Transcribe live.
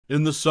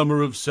In the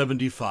summer of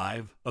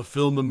 '75, a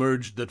film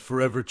emerged that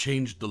forever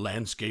changed the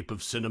landscape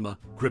of cinema,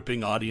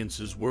 gripping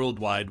audiences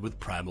worldwide with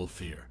primal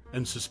fear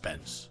and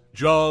suspense.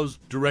 Jaws,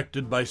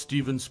 directed by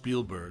Steven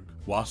Spielberg,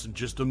 wasn't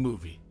just a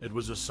movie. It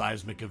was a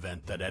seismic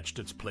event that etched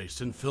its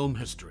place in film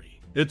history.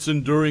 Its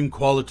enduring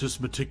qualitas,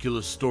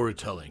 meticulous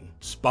storytelling,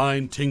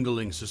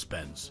 spine-tingling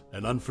suspense,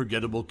 and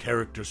unforgettable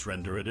characters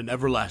render it an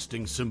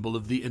everlasting symbol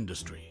of the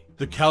industry.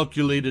 The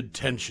calculated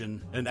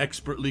tension and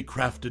expertly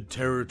crafted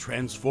terror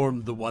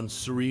transformed the once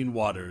serene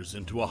waters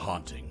into a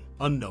haunting,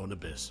 unknown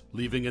abyss,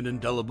 leaving an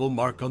indelible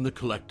mark on the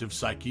collective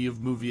psyche of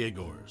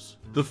moviegoers.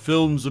 The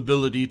film's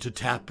ability to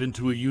tap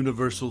into a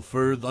universal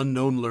furth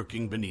unknown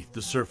lurking beneath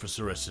the surface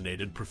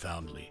resonated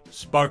profoundly,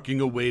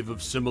 sparking a wave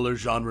of similar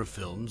genre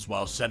films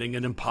while setting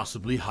an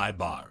impossibly high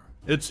bar.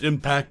 Its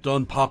impact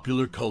on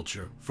popular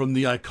culture, from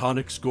the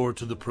iconic score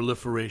to the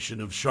proliferation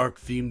of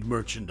shark-themed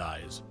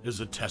merchandise, is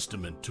a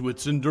testament to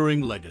its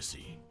enduring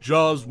legacy.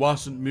 Jaws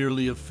wasn't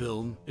merely a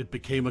film, it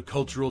became a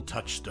cultural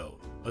touchstone,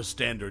 a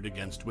standard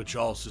against which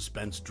all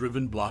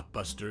suspense-driven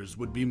blockbusters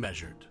would be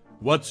measured.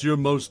 What's your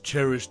most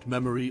cherished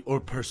memory or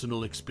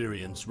personal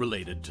experience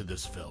related to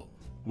this film?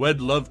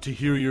 We'd love to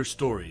hear your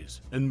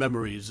stories and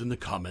memories in the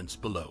comments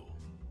below.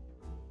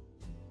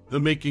 The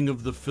making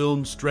of the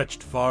film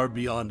stretched far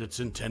beyond its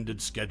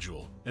intended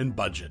schedule and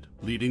budget,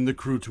 leading the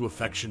crew to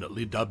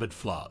affectionately dub it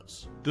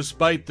flaws.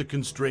 Despite the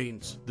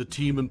constraints, the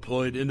team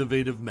employed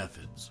innovative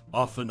methods,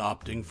 often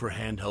opting for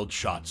handheld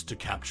shots to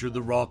capture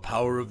the raw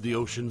power of the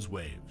ocean's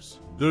waves.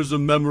 There's a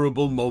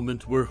memorable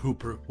moment where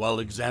Hooper, while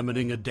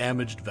examining a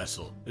damaged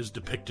vessel, is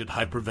depicted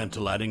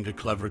hyperventilating, a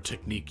clever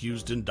technique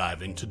used in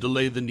diving to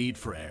delay the need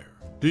for air.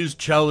 These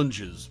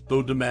challenges,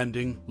 though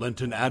demanding,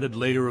 lent an added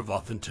layer of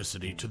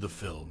authenticity to the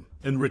film,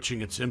 enriching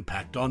its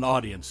impact on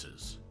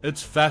audiences.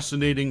 It's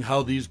fascinating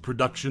how these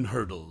production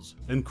hurdles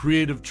and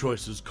creative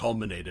choices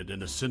culminated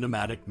in a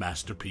cinematic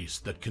masterpiece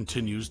that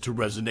continues to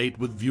resonate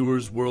with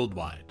viewers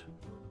worldwide.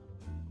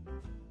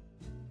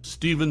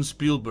 Steven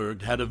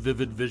Spielberg had a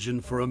vivid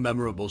vision for a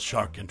memorable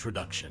shark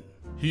introduction.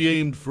 He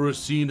aimed for a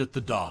scene at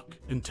the dock,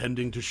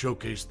 intending to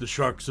showcase the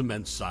shark's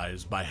immense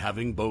size by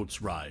having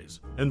boats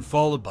rise and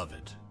fall above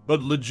it.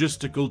 But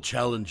logistical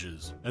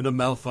challenges and a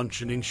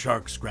malfunctioning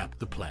shark scrapped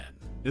the plan.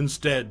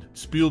 Instead,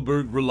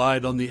 Spielberg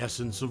relied on the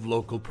essence of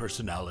local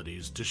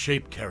personalities to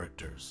shape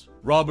characters.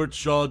 Robert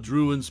Shaw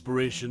drew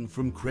inspiration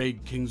from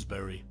Craig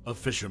Kingsbury, a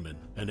fisherman,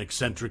 an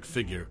eccentric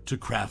figure, to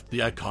craft the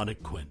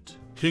iconic Quint.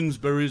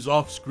 Kingsbury's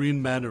off-screen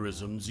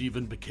mannerisms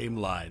even became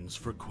lines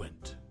for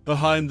Quint.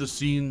 Behind the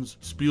scenes,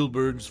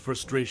 Spielberg's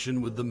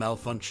frustration with the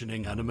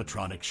malfunctioning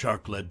animatronic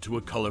shark led to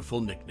a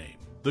colorful nickname,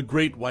 the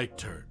Great White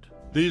Turd.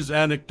 These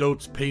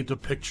anecdotes paint a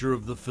picture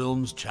of the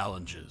film's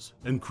challenges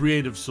and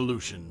creative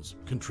solutions,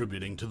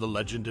 contributing to the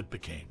legend it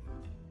became.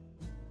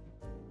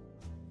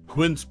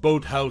 Quint's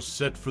boathouse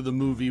set for the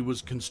movie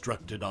was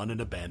constructed on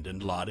an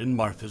abandoned lot in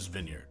Martha's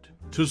Vineyard.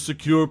 To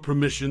secure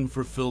permission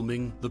for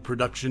filming, the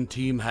production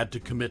team had to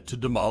commit to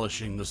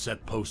demolishing the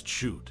set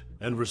post-shoot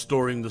and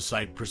restoring the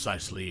site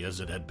precisely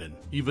as it had been,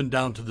 even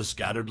down to the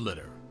scattered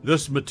litter.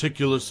 This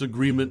meticulous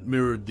agreement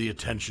mirrored the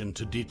attention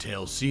to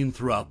detail seen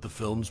throughout the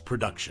film's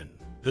production.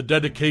 The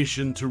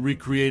dedication to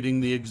recreating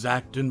the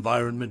exact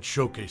environment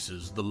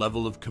showcases the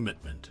level of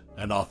commitment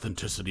and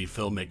authenticity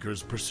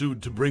filmmakers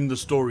pursued to bring the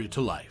story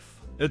to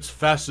life. It's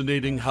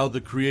fascinating how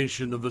the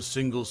creation of a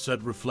single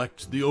set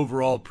reflects the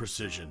overall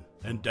precision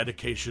and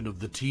dedication of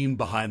the team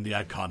behind the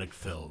iconic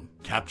film,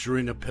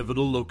 capturing a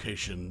pivotal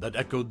location that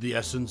echoed the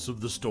essence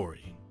of the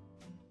story.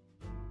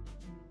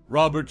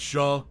 Robert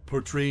Shaw,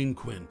 portraying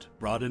Quint,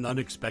 brought an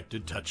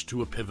unexpected touch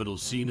to a pivotal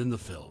scene in the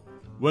film.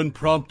 When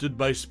prompted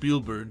by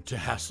Spielberg to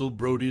hassle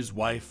Brody's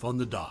wife on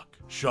the dock,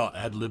 Shaw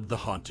ad-libbed the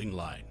haunting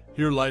line,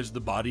 "Here lies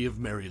the body of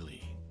Mary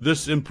Lee."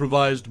 This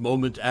improvised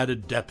moment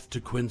added depth to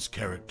Quint's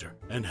character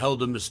and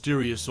held a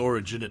mysterious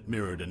origin. It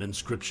mirrored an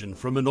inscription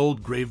from an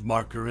old grave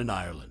marker in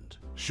Ireland.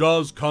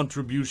 Shaw's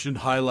contribution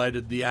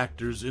highlighted the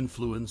actor's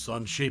influence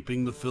on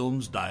shaping the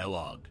film's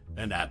dialogue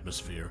and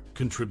atmosphere,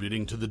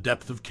 contributing to the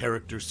depth of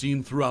character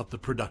seen throughout the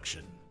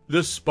production.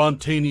 This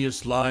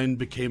spontaneous line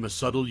became a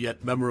subtle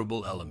yet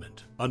memorable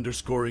element,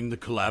 underscoring the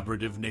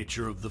collaborative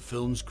nature of the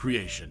film's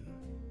creation.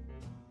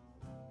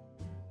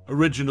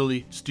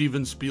 Originally,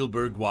 Steven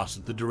Spielberg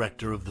wasn't the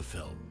director of the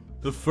film.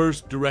 The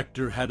first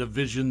director had a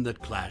vision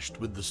that clashed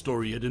with the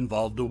story. It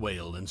involved a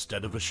whale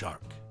instead of a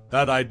shark.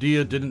 That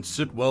idea didn't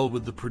sit well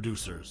with the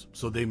producers,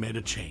 so they made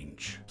a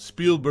change.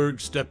 Spielberg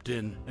stepped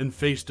in and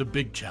faced a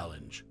big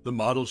challenge. The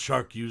model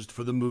shark used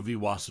for the movie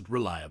wasn't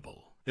reliable.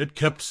 It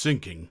kept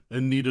sinking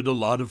and needed a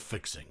lot of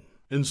fixing.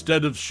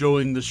 Instead of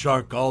showing the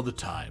shark all the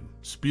time,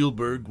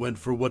 Spielberg went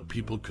for what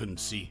people couldn't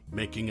see,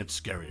 making it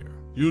scarier.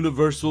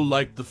 Universal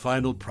liked the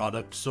final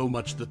product so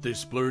much that they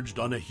splurged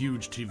on a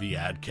huge TV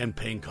ad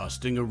campaign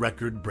costing a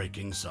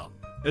record-breaking sum.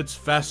 It's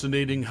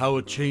fascinating how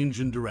a change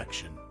in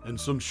direction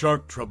and some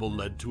shark trouble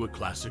led to a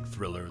classic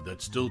thriller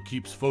that still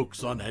keeps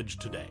folks on edge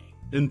today.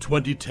 In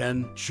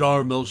 2010,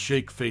 Sharm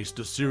el-Sheikh faced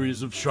a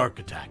series of shark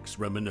attacks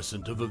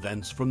reminiscent of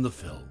events from the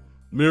film.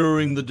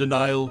 mirroring the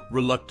denial,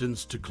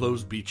 reluctance to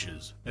close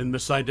beaches, and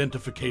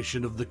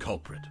misidentification of the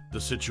culprit. The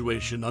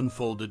situation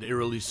unfolded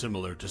eerily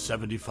similar to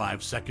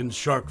 75 Seconds'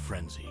 shark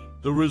frenzy.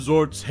 The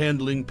resort's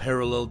handling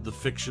paralleled the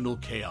fictional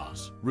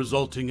chaos,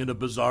 resulting in a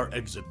bizarre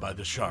exit by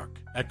the shark,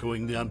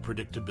 echoing the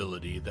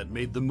unpredictability that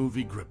made the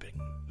movie gripping.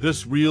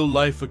 This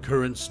real-life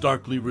occurrence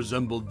starkly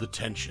resembled the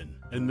tension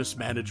and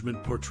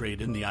mismanagement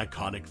portrayed in the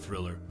iconic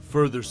thriller,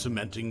 further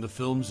cementing the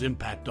film's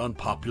impact on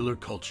popular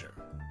culture.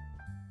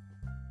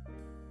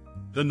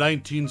 The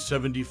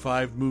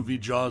 1975 movie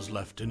Jaws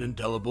left an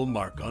indelible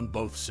mark on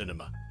both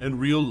cinema and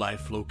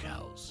real-life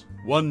locales.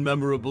 One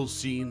memorable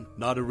scene,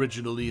 not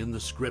originally in the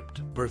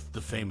script, birthed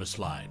the famous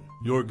line,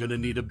 "You're gonna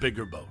need a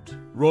bigger boat."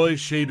 Roy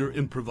Scheider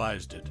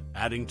improvised it,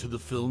 adding to the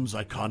film's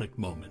iconic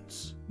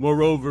moments.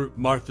 Moreover,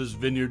 Martha's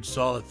Vineyard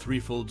saw a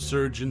threefold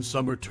surge in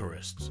summer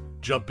tourists,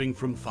 jumping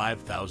from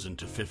 5,000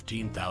 to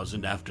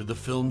 15,000 after the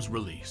film's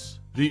release.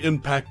 The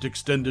impact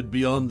extended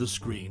beyond the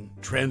screen,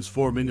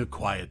 transforming a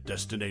quiet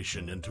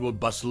destination into a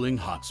bustling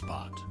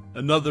hotspot.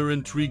 Another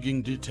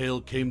intriguing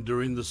detail came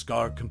during the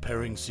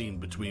scar-comparing scene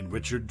between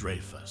Richard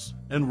Dreyfuss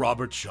and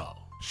Robert Shaw.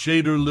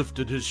 Scheider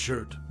lifted his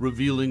shirt,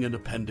 revealing an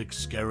appendix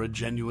scar, a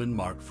genuine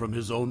mark from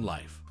his own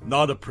life,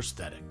 not a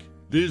prosthetic.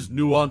 These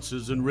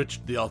nuances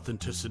enriched the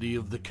authenticity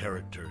of the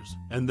characters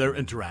and their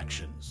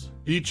interactions.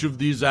 Each of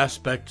these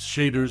aspects,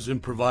 Scheider's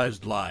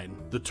improvised line,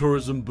 the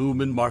tourism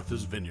boom in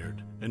Martha's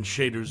Vineyard, and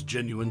Scheider's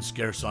genuine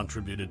scare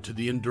contributed to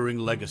the enduring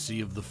legacy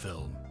of the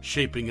film,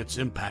 shaping its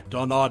impact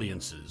on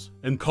audiences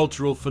and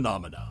cultural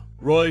phenomena.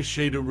 Roy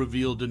Scheider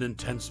revealed an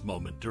intense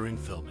moment during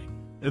filming.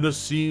 In a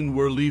scene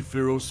where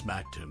Fierro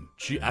smacked him,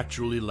 she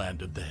actually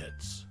landed the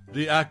hits.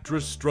 The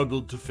actress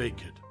struggled to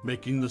fake it,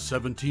 making the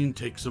 17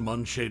 takes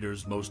among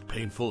Scheider's most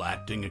painful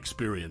acting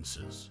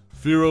experiences.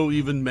 Fierro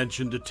even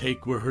mentioned a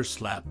take where her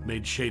slap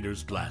made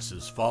Scheider's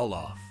glasses fall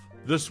off.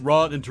 This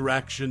raw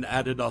interaction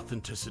added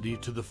authenticity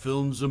to the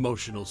film's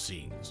emotional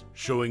scenes,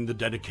 showing the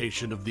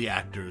dedication of the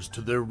actors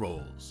to their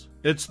roles.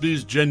 It's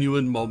these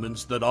genuine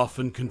moments that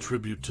often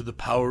contribute to the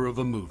power of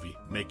a movie,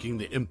 making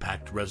the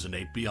impact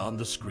resonate beyond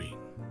the screen.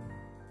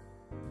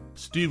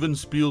 Steven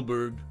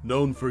Spielberg,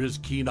 known for his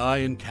keen eye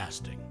in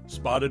casting,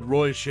 spotted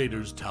Roy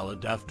Scheider's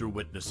talent after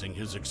witnessing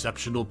his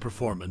exceptional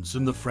performance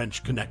in The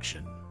French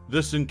Connection.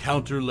 This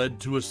encounter led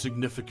to a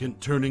significant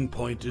turning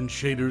point in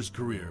Scheider's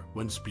career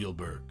when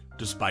Spielberg,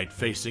 despite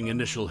facing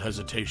initial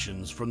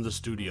hesitations from the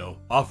studio,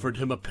 offered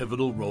him a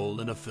pivotal role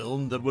in a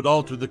film that would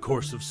alter the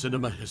course of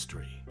cinema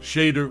history.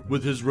 Scheider,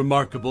 with his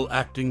remarkable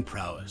acting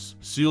prowess,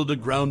 sealed a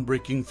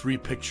groundbreaking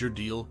 3-picture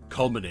deal,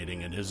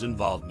 culminating in his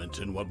involvement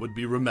in what would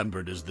be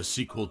remembered as the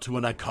sequel to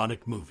an iconic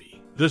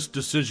movie. This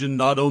decision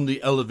not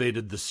only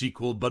elevated the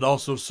sequel but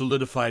also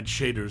solidified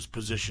Scheider's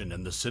position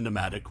in the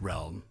cinematic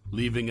realm,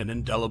 leaving an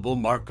indelible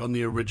mark on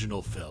the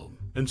original film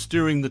and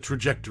steering the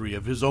trajectory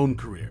of his own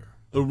career.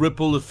 The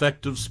ripple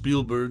effect of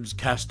Spielberg's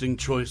casting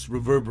choice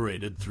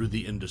reverberated through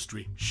the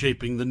industry,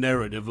 shaping the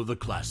narrative of the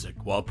classic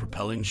while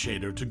propelling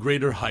Scheider to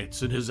greater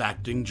heights in his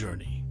acting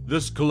journey.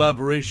 This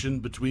collaboration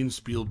between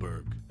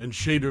Spielberg and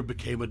Scheider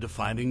became a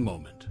defining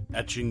moment,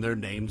 etching their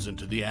names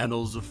into the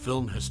annals of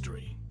film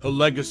history. The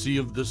legacy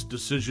of this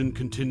decision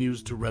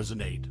continues to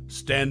resonate,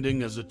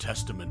 standing as a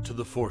testament to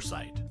the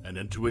foresight and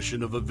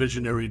intuition of a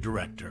visionary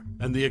director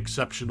and the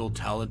exceptional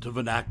talent of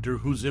an actor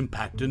whose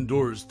impact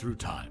endures through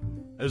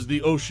time. As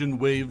the ocean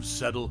waves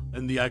settle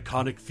and the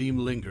iconic theme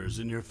lingers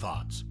in your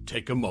thoughts,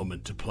 take a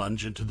moment to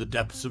plunge into the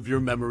depths of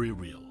your memory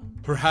reel.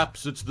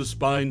 Perhaps it's the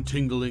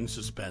spine-tingling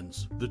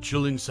suspense, the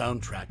chilling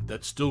soundtrack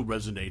that still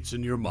resonates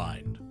in your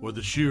mind, or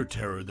the sheer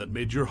terror that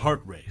made your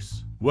heart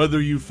race.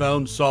 Whether you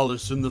found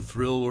solace in the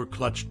thrill or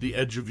clutched the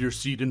edge of your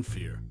seat in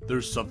fear,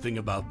 there's something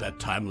about that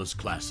timeless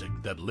classic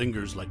that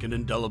lingers like an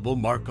indelible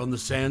mark on the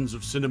sands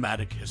of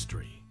cinematic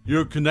history.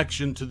 Your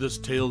connection to this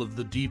tale of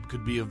the deep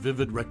could be a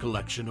vivid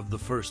recollection of the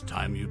first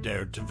time you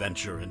dared to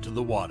venture into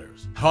the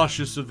waters,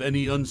 cautious of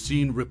any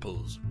unseen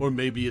ripples, or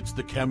maybe it's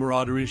the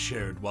camaraderie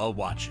shared while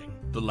watching,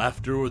 the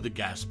laughter or the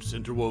gasps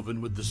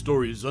interwoven with the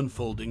story's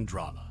unfolding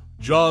drama.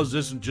 Jaws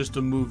isn't just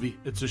a movie,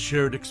 it's a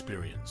shared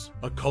experience,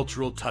 a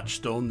cultural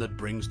touchstone that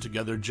brings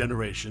together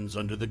generations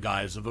under the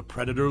guise of a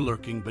predator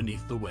lurking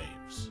beneath the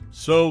waves.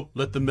 So,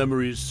 let the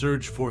memories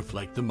surge forth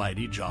like the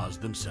mighty Jaws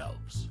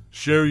themselves.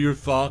 Share your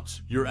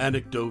thoughts, your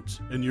anecdotes,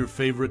 and your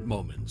favorite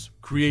moments,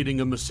 creating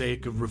a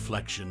mosaic of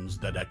reflections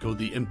that echo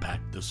the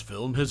impact this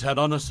film has had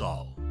on us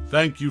all.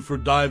 Thank you for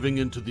diving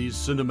into these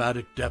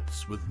cinematic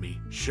depths with me,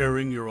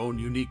 sharing your own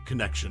unique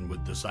connection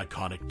with this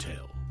iconic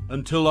tale.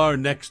 Until our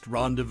next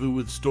rendezvous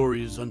with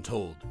Stories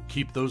Untold,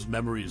 keep those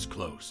memories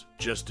close,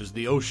 just as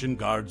the ocean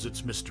guards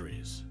its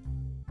mysteries.